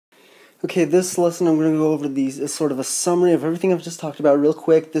Okay, this lesson I'm going to go over these as sort of a summary of everything I've just talked about real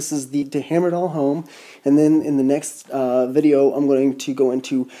quick. This is to hammer it all home, and then in the next video I'm going to go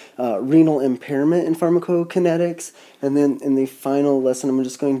into renal impairment in pharmacokinetics, and then in the final lesson I'm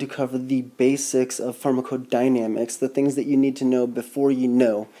just going to cover the basics of pharmacodynamics, the things that you need to know before you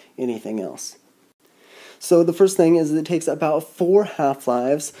know anything else. So the first thing is it takes about 4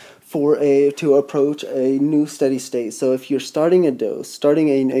 half-lives to approach a new steady state. So if you're starting a dose, starting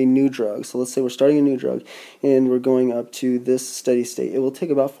a new drug, so let's say we're starting a new drug and we're going up to this steady state, it will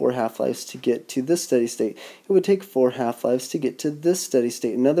take about 4 half-lives to get to this steady state. It would take 4 half-lives to get to this steady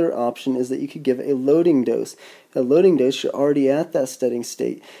state. Another option is that you could give a loading dose. A loading dose, you're already at that steady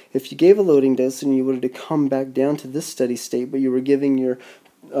state. If you gave a loading dose and you wanted to come back down to this steady state, but you were giving your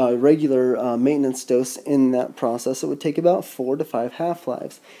regular maintenance dose in that process, it would take about 4 to 5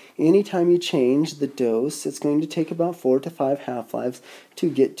 half-lives. Anytime you change the dose, it's going to take about 4 to 5 half-lives to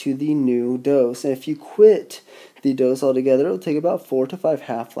get to the new dose. And if you quit the dose altogether, it will take about 4 to 5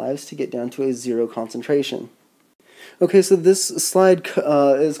 half-lives to get down to a 0 concentration. Okay, so this slide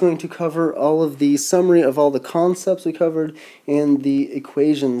is going to cover all of the summary of all the concepts we covered and the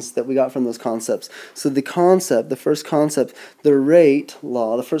equations that we got from those concepts. So the concept, the first concept, the rate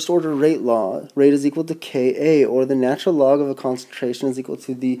law, the first order rate law, rate is equal to Ka, or the natural log of a concentration is equal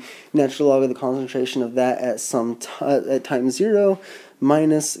to the natural log of the concentration of that at time 0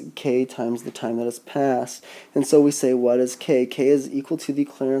 minus K times the time that has passed. And so we say, what is K? K is equal to the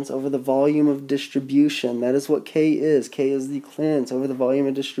clearance over the volume of distribution. That is what K is. K is the clearance over the volume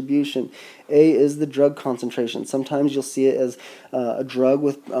of distribution. A is the drug concentration. Sometimes you'll see it as a drug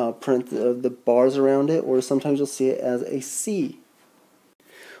with the bars around it, or sometimes you'll see it as a C.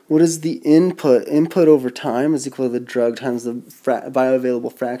 What is the input? Input over time is equal to the drug times the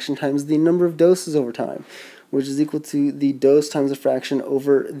bioavailable fraction times the number of doses over time, which is equal to the dose times the fraction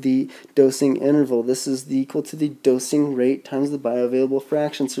over the dosing interval. This is equal to the dosing rate times the bioavailable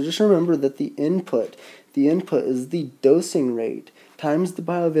fraction. So just remember that the input is the dosing rate times the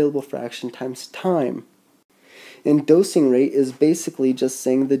bioavailable fraction times time. And dosing rate is basically just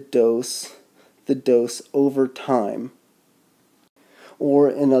saying the dose over time.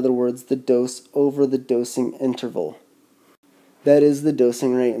 Or in other words, the dose over the dosing interval. That is the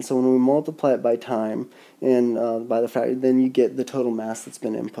dosing rate, and so when we multiply it by time and by the fact, then you get the total mass that's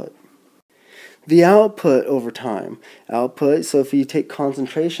been input. The output over time. Output, so if you take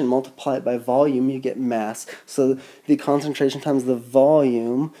concentration, multiply it by volume, you get mass. So the concentration times the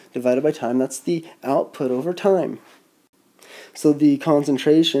volume divided by time, that's the output over time. So the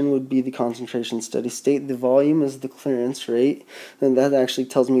concentration would be the concentration steady state. The volume is the clearance rate, and that actually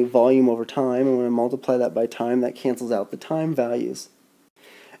tells me volume over time, and when I multiply that by time, that cancels out the time values.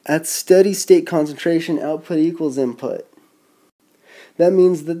 At steady state concentration, output equals input. That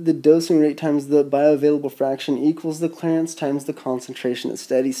means that the dosing rate times the bioavailable fraction equals the clearance times the concentration at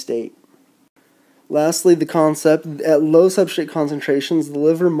steady state. Lastly, the concept, at low substrate concentrations, the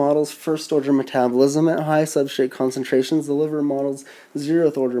liver models first-order metabolism. At high substrate concentrations, the liver models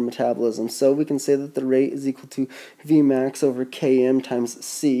zeroth-order metabolism. So we can say that the rate is equal to Vmax over Km times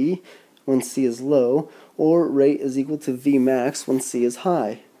C when C is low, or rate is equal to Vmax when C is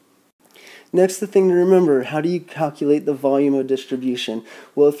high. Next, the thing to remember, how do you calculate the volume of distribution?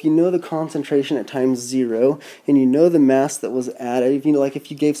 Well, if you know the concentration at time 0, and you know the mass that was added, like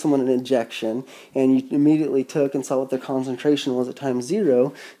if you gave someone an injection, and you immediately took and saw what their concentration was at time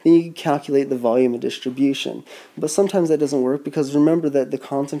 0, then you can calculate the volume of distribution. But sometimes that doesn't work, because remember that the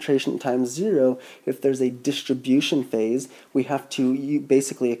concentration at time 0, if there's a distribution phase, we have to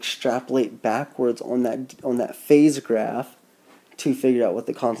basically extrapolate backwards on that phase graph to figure out what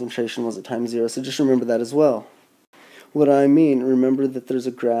the concentration was at time 0. So just remember that as well. What I mean, remember that there's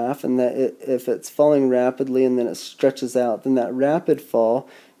a graph, and that if it's falling rapidly and then it stretches out, then that rapid fall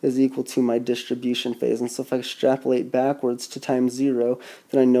is equal to my distribution phase. And so if I extrapolate backwards to time 0,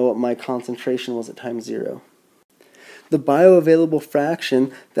 then I know what my concentration was at time 0. The bioavailable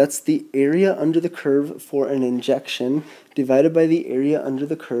fraction, that's the area under the curve for an injection divided by the area under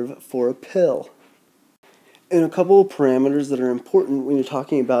the curve for a pill. And a couple of parameters that are important when you're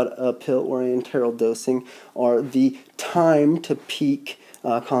talking about a pill or an enteral dosing are the time to peak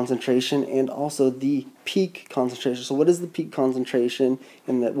concentration and also the peak concentration. So what is the peak concentration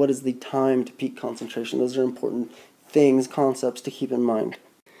and what is the time to peak concentration? Those are important things, concepts to keep in mind.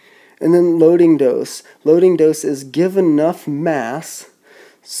 And then loading dose. Loading dose is give enough mass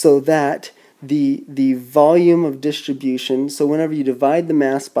so that the volume of distribution, so whenever you divide the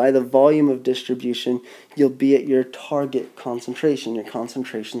mass by the volume of distribution, you'll be at your target concentration, your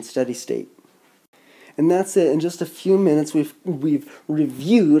concentration steady state. And that's it. In just a few minutes, we've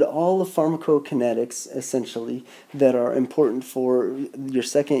reviewed all of pharmacokinetics, essentially, that are important for your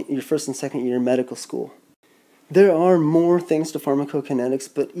first and second year medical school. There are more things to pharmacokinetics,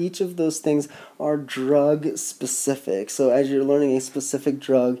 but each of those things are drug specific. So as you're learning a specific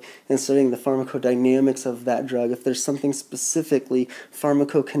drug and studying the pharmacodynamics of that drug, if there's something specifically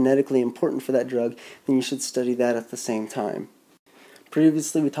pharmacokinetically important for that drug, then you should study that at the same time.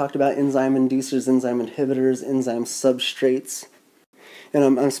 Previously, we talked about enzyme inducers, enzyme inhibitors, enzyme substrates.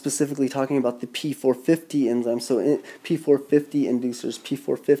 And I'm specifically talking about the P450 enzymes, so P450 inducers,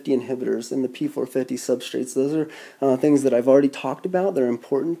 P450 inhibitors, and the P450 substrates. Those are things that I've already talked about. They're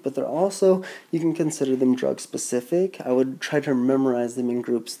important, but they're also, you can consider them drug-specific. I would try to memorize them in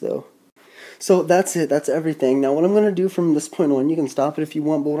groups, though. So that's it. That's everything. Now, what I'm going to do from this point on, you can stop it if you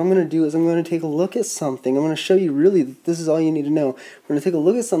want, but what I'm going to do is I'm going to take a look at something. I'm going to show you really that this is all you need to know. We're going to take a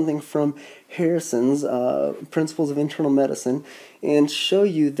look at something from Harrison's Principles of Internal Medicine and show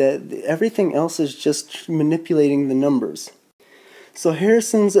you that everything else is just manipulating the numbers. So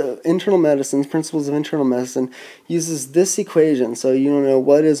Harrison's Principles of Internal Medicine, uses this equation. So you don't know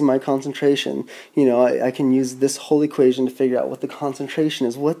what is my concentration. You know, I can use this whole equation to figure out what the concentration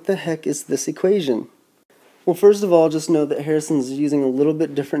is. What the heck is this equation? Well, first of all, just know that Harrison's is using a little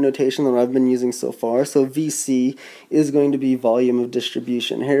bit different notation than I've been using so far. So VC is going to be volume of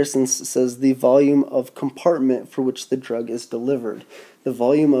distribution. Harrison says the volume of compartment for which the drug is delivered. The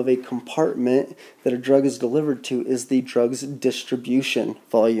volume of a compartment that a drug is delivered to is the drug's distribution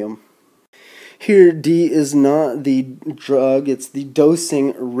volume. Here, D is not the drug, it's the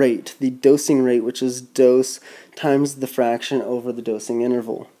dosing rate. The dosing rate, which is dose times the fraction over the dosing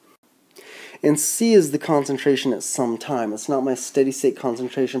interval. And C is the concentration at some time. It's not my steady state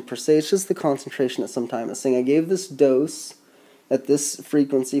concentration per se, it's just the concentration at some time. It's saying I gave this dose at this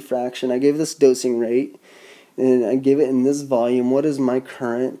frequency fraction, I gave this dosing rate, and I give it in this volume. What is my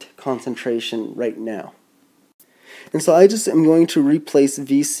current concentration right now? And so I just am going to replace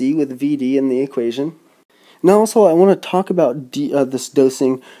VC with VD in the equation. Now also I want to talk about this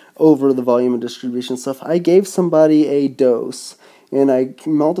dosing over the volume of distribution. So if I gave somebody a dose and I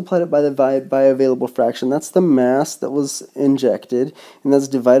multiplied it by the bioavailable fraction, that's the mass that was injected, and that's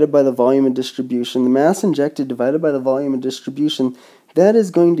divided by the volume of distribution. The mass injected divided by the volume of distribution, that is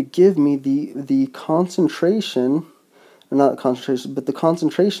going to give me the concentration, or not concentration, but the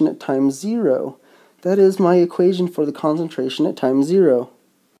concentration at time 0. That is my equation for the concentration at time 0.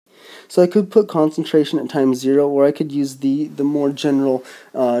 So I could put concentration at time 0, or I could use the more general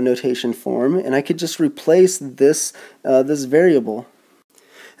notation form, and I could just replace this variable.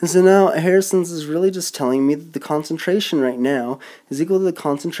 And so now Harrison's is really just telling me that the concentration right now is equal to the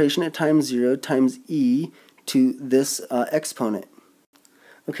concentration at time 0 times e to this exponent.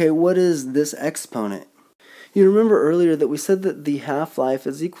 Okay, what is this exponent? You remember earlier that we said that the half-life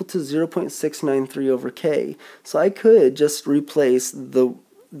is equal to 0.693 over k. So I could just replace the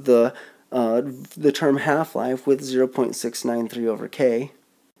term half-life with 0.693 over k.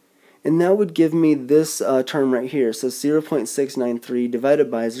 And that would give me this term right here. So 0.693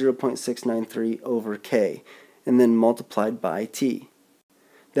 divided by 0.693 over k, and then multiplied by t.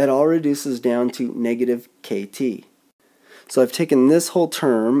 That all reduces down to negative kt. So I've taken this whole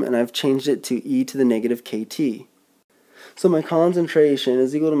term and I've changed it to e to the negative kt. So my concentration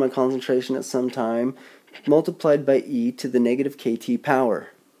is equal to my concentration at some time multiplied by e to the negative kt power.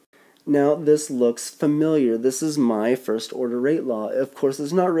 Now this looks familiar. This is my first order rate law. Of course,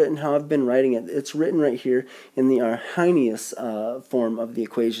 it's not written how I've been writing it. It's written right here in the Arrhenius form of the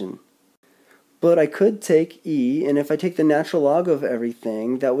equation. But I could take e, and if I take the natural log of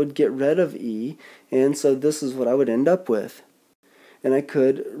everything, that would get rid of e, and so this is what I would end up with. And I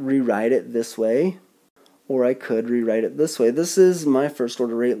could rewrite it this way, or I could rewrite it this way. This is my first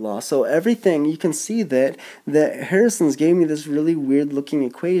order rate law. So everything, you can see that Harrison's gave me this really weird looking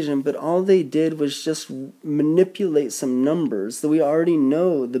equation, but all they did was just manipulate some numbers that we already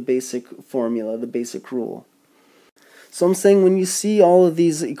know the basic formula, the basic rule. So I'm saying when you see all of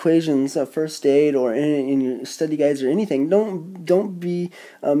these equations at first aid or in your study guides or anything, don't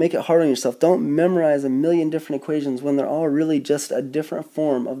make it hard on yourself. Don't memorize a million different equations when they're all really just a different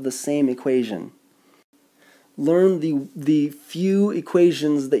form of the same equation. Learn the few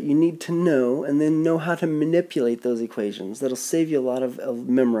equations that you need to know, and then know how to manipulate those equations. That'll save you a lot of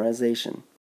memorization.